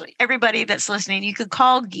course, everybody that's listening, you could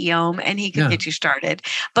call Guillaume and he could get you started.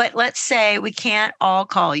 But let's say we can't all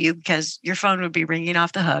call you because your phone would be ringing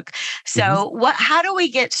off the hook. So how do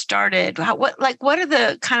we get started? What are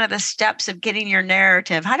the kind of the steps of getting your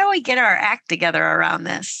narrative? How do we get our act together around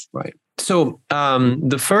this? Right. So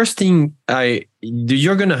the first thing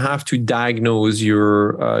you're going to have to diagnose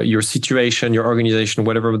your situation, your organization,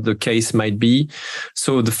 whatever the case might be.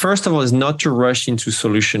 So the first of all is not to rush into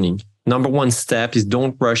solutioning. Number one step is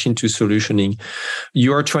don't rush into solutioning.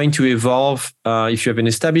 You're trying to evolve, if you have an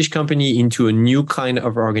established company, into a new kind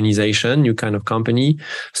of organization, new kind of company.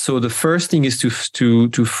 So the first thing is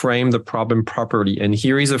to frame the problem properly. And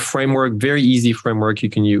here is a framework, very easy framework you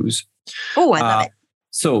can use. Oh, I love it.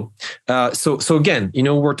 So again,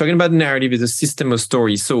 we're talking about narrative as a system of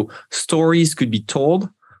stories. So stories could be told,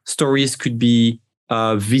 stories could be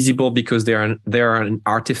visible because they are an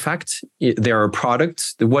artifact, they are a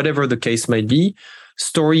product, whatever the case might be.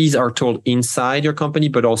 Stories are told inside your company,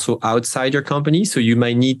 but also outside your company. So you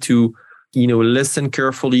might need to listen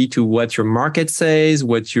carefully to what your market says,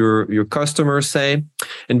 what your customers say.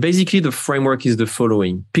 And basically the framework is the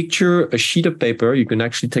following. Picture a sheet of paper. You can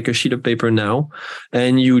actually take a sheet of paper now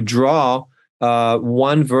and you draw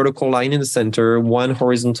one vertical line in the center, one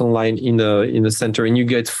horizontal line in the center, and you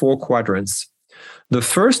get 4 quadrants. The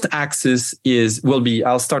first axis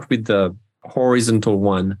I'll start with the horizontal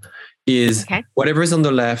one, is whatever is on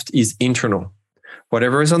the left is internal.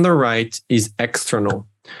 Whatever is on the right is external.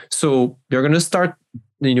 So you're going to start,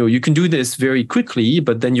 you can do this very quickly,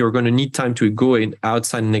 but then you're going to need time to go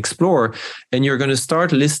outside and explore. And you're going to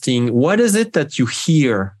start listing what is it that you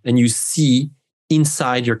hear and you see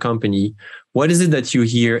inside your company? What is it that you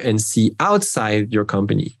hear and see outside your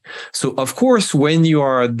company? So of course, when you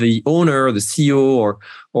are the owner, the CEO,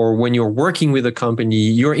 or when you're working with a company,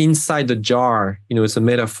 you're inside the jar. It's a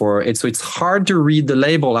metaphor. So it's hard to read the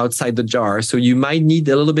label outside the jar. So you might need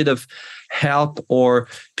a little bit of help or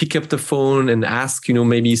pick up the phone and ask,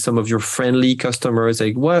 maybe some of your friendly customers,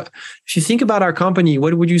 like, what, if you think about our company,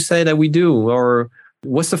 what would you say that we do? Or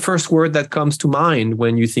what's the first word that comes to mind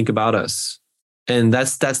when you think about us? And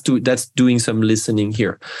that's doing some listening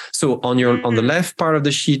here. So on the left part of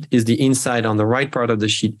the sheet is the inside, on the right part of the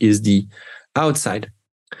sheet is the outside.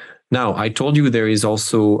 Now, I told you there is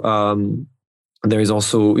also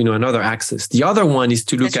another axis. The other one is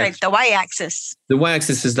to look at the y-axis. The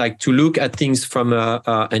y-axis is like to look at things from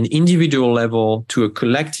an individual level to a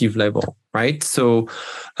collective level, right? So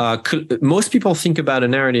most people think about a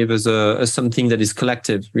narrative as something that is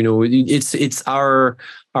collective. It's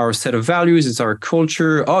our set of values, it's our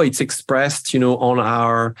culture. Oh, it's expressed, in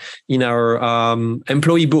our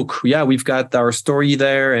employee book. Yeah, we've got our story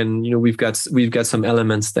there, and we've got some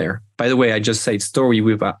elements there. By the way, I just said story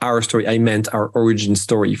with our story. I meant our origin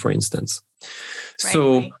story, for instance.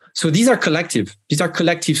 Right. So these are collective. These are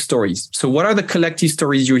collective stories. So what are the collective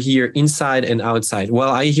stories you hear inside and outside? Well,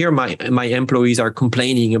 I hear my employees are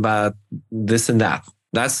complaining about this and that.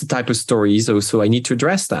 That's the type of story. So I need to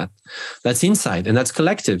address that. That's inside, and that's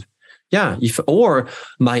collective. Yeah. Or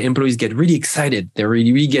my employees get really excited. They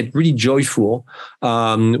really get really joyful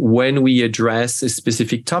when we address a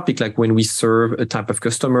specific topic, like when we serve a type of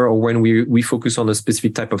customer, or when we focus on a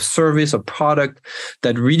specific type of service or product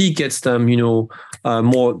that really gets them,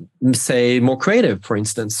 more creative, for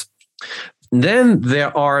instance. Then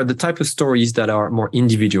there are the type of stories that are more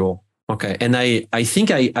individual. Okay. And I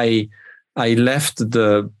think I left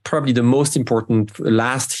probably the most important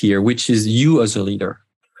last here, which is you as a leader.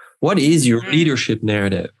 What is your leadership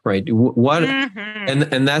narrative, right? What,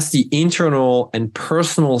 and that's the internal and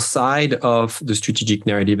personal side of the strategic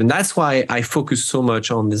narrative. And that's why I focus so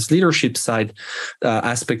much on this leadership side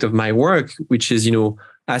aspect of my work, which is,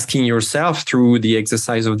 asking yourself through the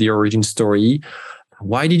exercise of the origin story,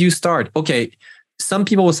 why did you start? Okay. Some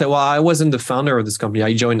people will say, well, I wasn't the founder of this company.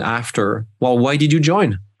 I joined after. Well, why did you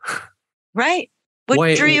join? Right.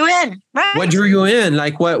 What drew you in? Right. What drew you in?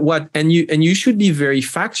 Like what? And you should be very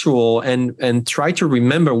factual and try to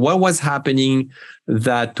remember what was happening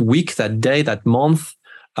that week, that day, that month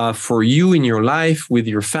for you in your life with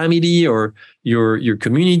your family or your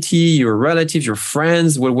community, your relatives, your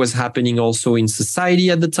friends. What was happening also in society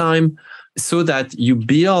at the time, so that you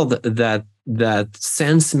build that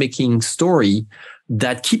sense-making story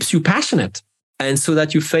that keeps you passionate, and so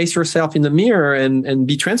that you face yourself in the mirror and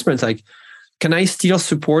be transparent. Like, can I still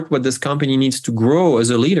support what this company needs to grow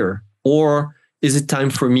as a leader? Or is it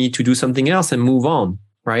time for me to do something else and move on?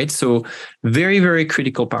 Right? So very, very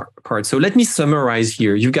critical part. So let me summarize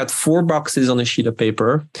here. You've got 4 boxes on a sheet of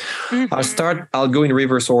paper. I'll go in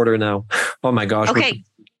reverse order now. Oh my gosh. Okay.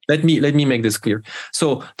 Let me make this clear.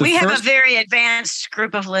 So we have a very advanced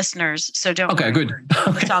group of listeners. So don't worry. Good.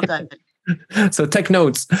 It's all good. So take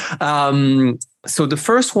notes. So the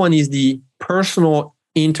first one is the personal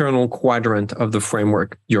internal quadrant of the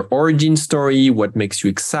framework. Your origin story, what makes you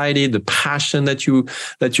excited, the passion that you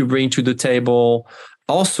bring to the table.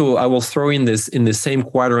 Also, I will throw in the same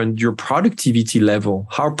quadrant your productivity level.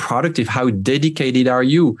 How productive, how dedicated are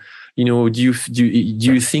you? Do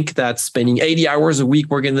you think that spending 80 hours a week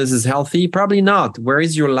working this is healthy? Probably not. Where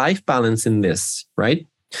is your life balance in this, right?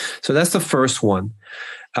 So that's the first one.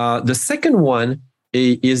 The second one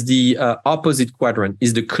is the opposite quadrant,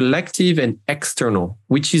 is the collective and external,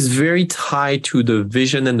 which is very tied to the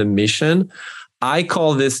vision and the mission. I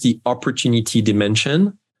call this the opportunity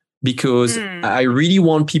dimension, because I really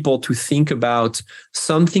want people to think about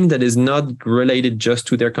something that is not related just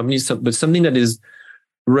to their company, but something that is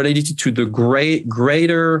related to the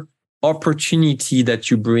greater opportunity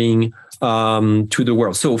that you bring to the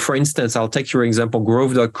world. So for instance, I'll take your example,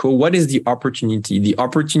 Grove.co. What is the opportunity? The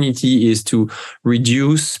opportunity is to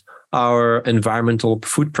reduce our environmental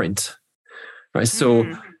footprint, right? So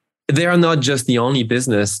they are not just the only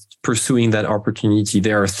business pursuing that opportunity.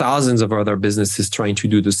 There are thousands of other businesses trying to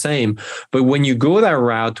do the same. But when you go that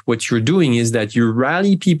route, what you're doing is that you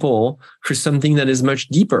rally people for something that is much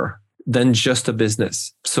deeper than just a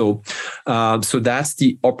business. So that's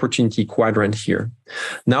the opportunity quadrant here.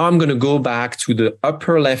 Now I'm going to go back to the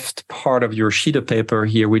upper left part of your sheet of paper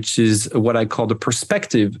here, which is what I call the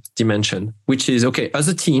perspective dimension, which is, okay, as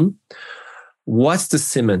a team, what's the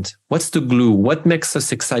cement? What's the glue? What makes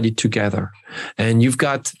us excited together? And you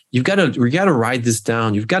got to write this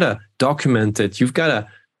down. You've got to document it. You've got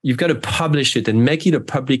to publish it and make it a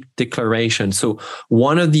public declaration. So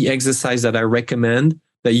one of the exercises that I recommend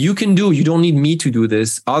that you can do, you don't need me to do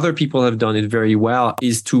this, other people have done it very well,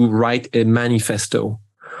 is to write a manifesto.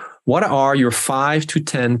 What are your 5 to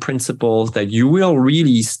 10 principles that you will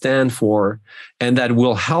really stand for and that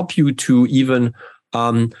will help you to even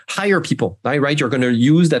hire people, right? You're going to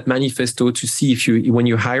use that manifesto to see if when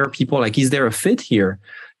you hire people, like, is there a fit here?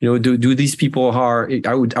 Do these people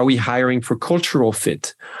are we hiring for cultural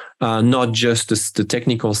fit? Not just the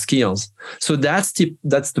technical skills. So that's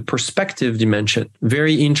the perspective dimension.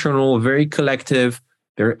 Very internal, very collective.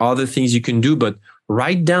 There are other things you can do, but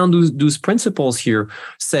write down those principles here.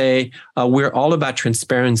 Say, we're all about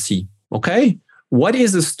transparency. Okay. What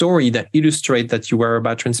is the story that illustrates that you are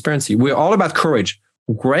about transparency? We're all about courage.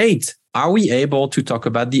 Great. Are we able to talk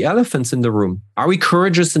about the elephants in the room? Are we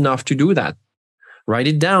courageous enough to do that? Write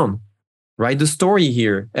it down. Write the story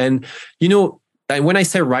here. And, when I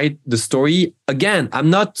say write the story, again, I'm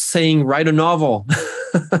not saying write a novel.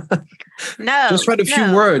 No. Just write a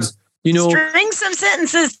few words. String some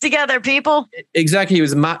sentences together, people. Exactly. It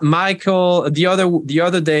was Michael. The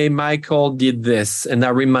other day, Michael did this, and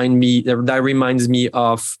that reminds me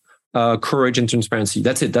of courage and transparency.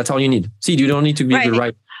 That's it. That's all you need. See, you don't need to be able to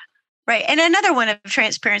write. Right. And another one of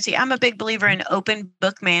transparency. I'm a big believer in open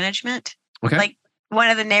book management. Okay. Like, one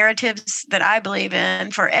of the narratives that I believe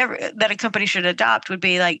in that a company should adopt would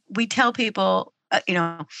be like, we tell people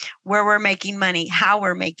where we're making money, how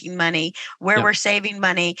we're making money, where we're saving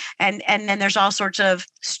money. And then there's all sorts of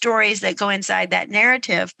stories that go inside that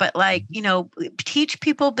narrative. But teach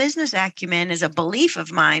people business acumen is a belief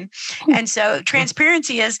of mine. And so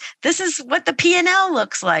transparency is, this is what the P&L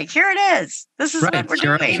looks like. Here it is. This is what we're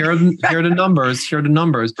doing. Here are the numbers. Here are the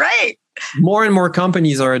numbers. Right. More and more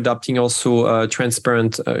companies are adopting also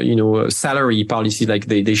transparent, salary policy. Like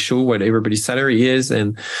they show what everybody's salary is.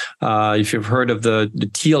 And if you've heard of the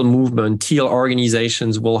teal movement, teal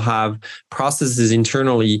organizations will have processes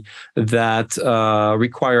internally that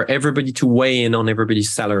require everybody to weigh in on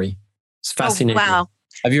everybody's salary. It's fascinating. Oh, wow.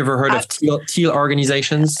 Have you ever heard of teal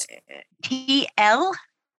organizations? TL?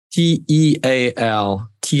 TEAL,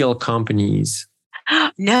 teal companies.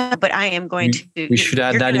 No, but I am going to. We should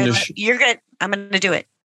add that in the. I'm going to do it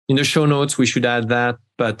in the show notes. We should add that.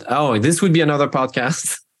 But this would be another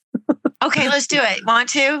podcast. Okay, let's do it. Want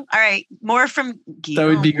to? All right, more from Guillaume.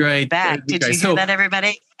 That would be great. Back. Did you hear that,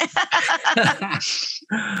 everybody?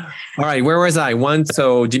 All right, where was I?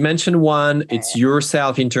 So dimension 1, it's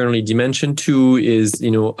yourself internally. Dimension 2 is,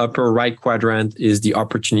 upper right quadrant is the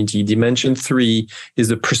opportunity. Dimension 3 is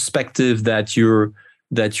the perspective that your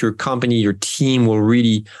company, your team will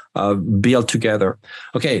really build together.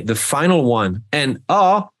 Okay, the final one. And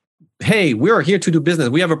hey, we are here to do business.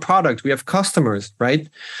 We have a product. We have customers, right?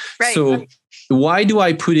 Right. So why do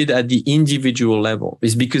I put it at the individual level?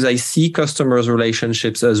 It's because I see customers'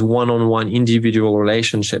 relationships as one-on-one individual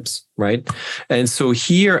relationships, right? And so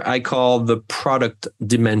here I call the product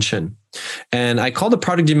dimension. And I call the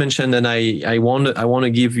product dimension, and I want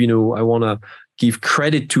to give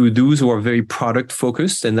credit to those who are very product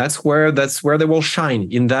focused, and that's where they will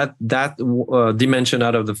shine in that dimension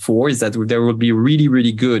out of the 4, is that they will be really,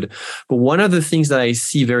 really good. But one of the things that I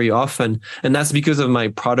see very often, and that's because of my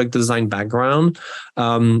product design background,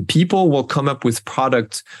 people will come up with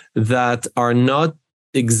products that are not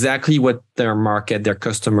exactly what their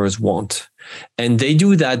customers want. And they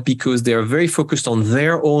do that because they're very focused on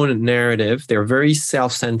their own narrative. They're very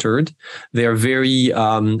self-centered. They're very,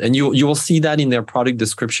 and you will see that in their product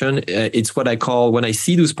description. It's what I call, when I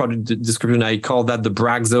see those product description, I call that the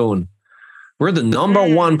brag zone. We're the number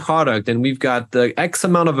one product, and we've got the X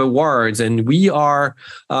amount of awards, and we are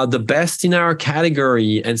the best in our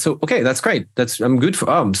category. And so, okay, that's great.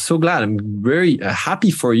 I'm so glad. I'm very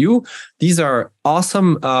happy for you. These are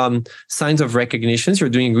awesome signs of recognition. You're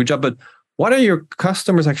doing a good job. But what are your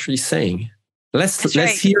customers actually saying? Let's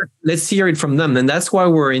hear it from them. And that's why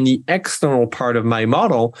we're in the external part of my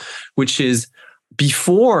model, which is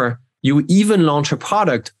before you even launch a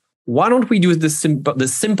product, why don't we do the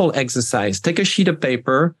simple exercise? Take a sheet of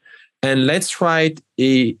paper and let's write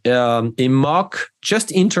a mock,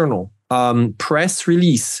 just internal press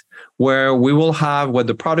release, where we will have what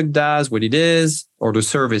the product does, what it is, or the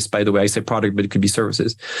service. By the way, I say product, but it could be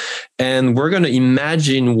services. And we're going to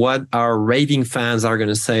imagine what our raving fans are going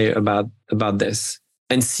to say about this,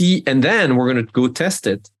 and then we're going to go test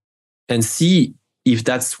it and see if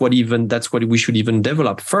that's what we should even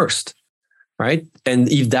develop first. Right? And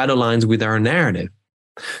if that aligns with our narrative.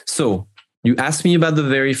 So you asked me about the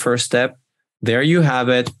very first step. There you have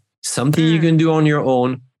it. Something you can do on your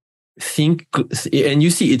own. Think, and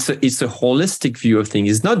you see, it's a holistic view of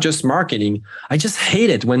things. It's not just marketing. I just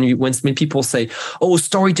hate it when people say, "Oh,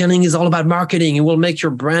 storytelling is all about marketing. It will make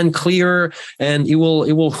your brand clearer, and it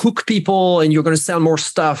will hook people, and you're going to sell more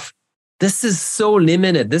stuff." This is so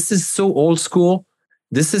limited. This is so old school.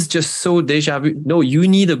 This is just so deja vu. No, you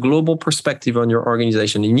need a global perspective on your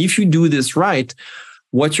organization. And if you do this right,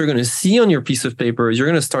 what you're going to see on your piece of paper is you're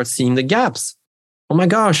going to start seeing the gaps. Oh my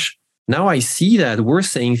gosh, now I see that we're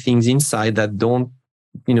saying things inside that don't,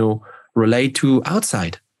 relate to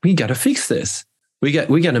outside. We got to fix this. We got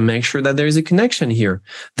to make sure that there is a connection here.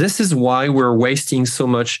 This is why we're wasting so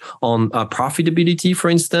much on profitability. For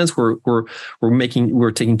instance,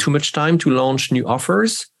 we're taking too much time to launch new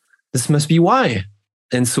offers. This must be why.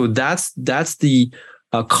 And so that's the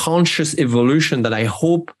conscious evolution that I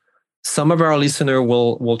hope some of our listeners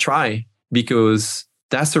will try, because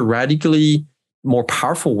that's a radically more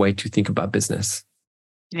powerful way to think about business.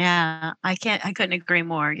 Yeah, I couldn't agree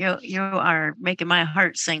more. You are making my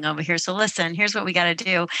heart sing over here. So listen, here's what we got to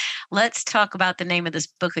do. Let's talk about the name of this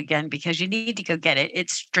book again, because you need to go get it.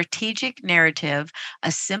 It's Strategic Narrative,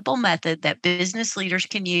 a simple method that business leaders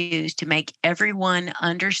can use to make everyone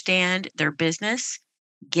understand their business,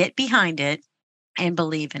 get behind it, and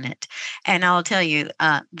believe in it. And I'll tell you,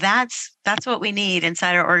 that's what we need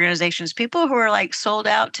inside our organizations. People who are like sold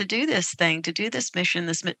out to do this thing, to do this mission,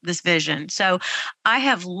 this vision. So I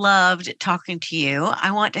have loved talking to you.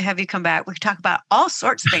 I want to have you come back. We can talk about all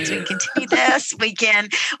sorts of things. We can continue this. We can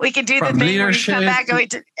do From the thing where you come back and we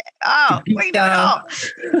do it all.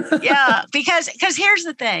 Yeah, because here's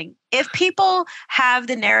the thing. If people have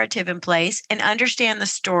the narrative in place and understand the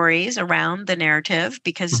stories around the narrative,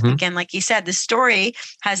 because again, like you said, the story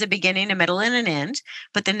has a beginning, a middle, and an end,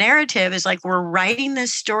 but the narrative is like we're writing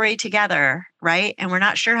this story together, right? And we're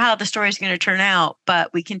not sure how the story is going to turn out,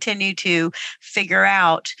 but we continue to figure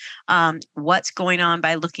out what's going on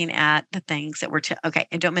by looking at the things that okay,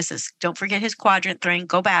 and don't miss this. Don't forget his quadrant thing.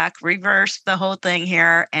 Go back, reverse the whole thing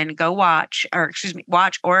here and go watch or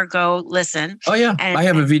go listen. Oh yeah, I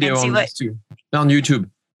have a video on this too, on YouTube,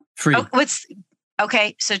 free.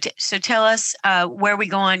 Okay? So tell us where we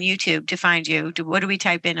go on YouTube to find you. What do we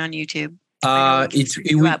type in on YouTube?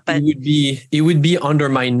 It would be under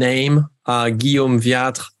my name, Guillaume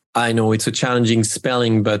Viatre. I know it's a challenging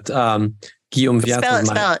spelling, but Guillaume Viatre.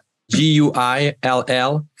 Spell it. GUILLAUME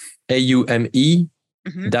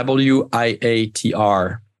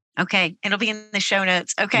WIATR. Okay. It'll be in the show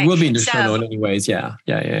notes. Okay. It will be in the show notes anyways. Yeah.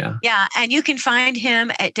 Yeah. And you can find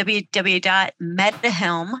him at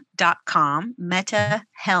www.metahelm.com,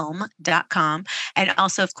 metahelm.com. And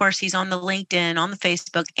also, of course, he's on the LinkedIn, on the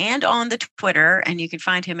Facebook, and on the Twitter. And you can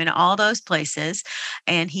find him in all those places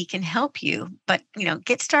and he can help you. But,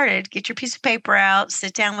 get started, get your piece of paper out,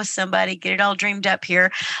 sit down with somebody, get it all dreamed up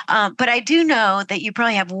here. But I do know that you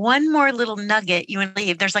probably have one more little nugget you would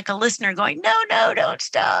leave. There's like a listener going, no, don't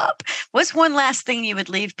stop. What's one last thing you would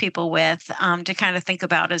leave people with to kind of think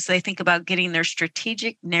about as they think about getting their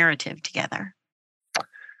strategic narrative together?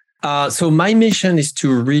 So my mission is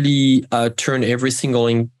to really turn every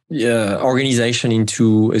single organization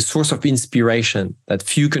into a source of inspiration that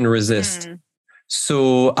few can resist.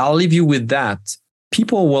 So I'll leave you with that.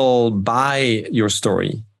 People will buy your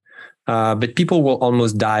story, but people will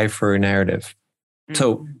almost die for a narrative.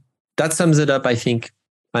 So that sums it up, I think.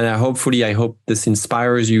 And I hope this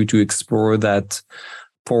inspires you to explore that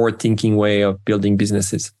forward-thinking way of building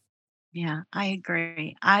businesses. Yeah, I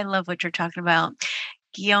agree. I love what you're talking about.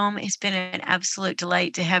 Guillaume, it's been an absolute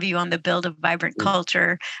delight to have you on the Build a Vibrant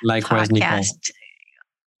Culture Likewise, podcast. Nicole.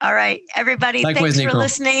 All right, everybody. Likewise, thanks for Nicole.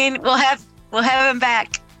 listening. We'll have him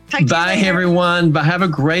back. Bye, everyone. But have a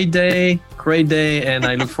great day, and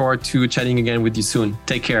I look forward to chatting again with you soon.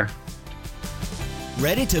 Take care.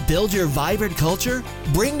 Ready to build your vibrant culture?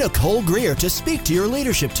 Bring Nicole Greer to speak to your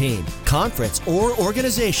leadership team, conference, or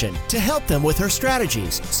organization to help them with her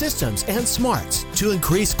strategies, systems, and smarts to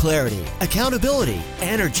increase clarity, accountability,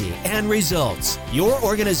 energy, and results. Your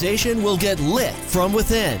organization will get lit from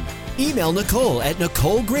within. Email Nicole at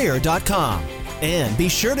NicoleGreer.com. And be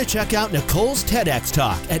sure to check out Nicole's TEDx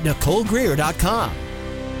Talk at NicoleGreer.com.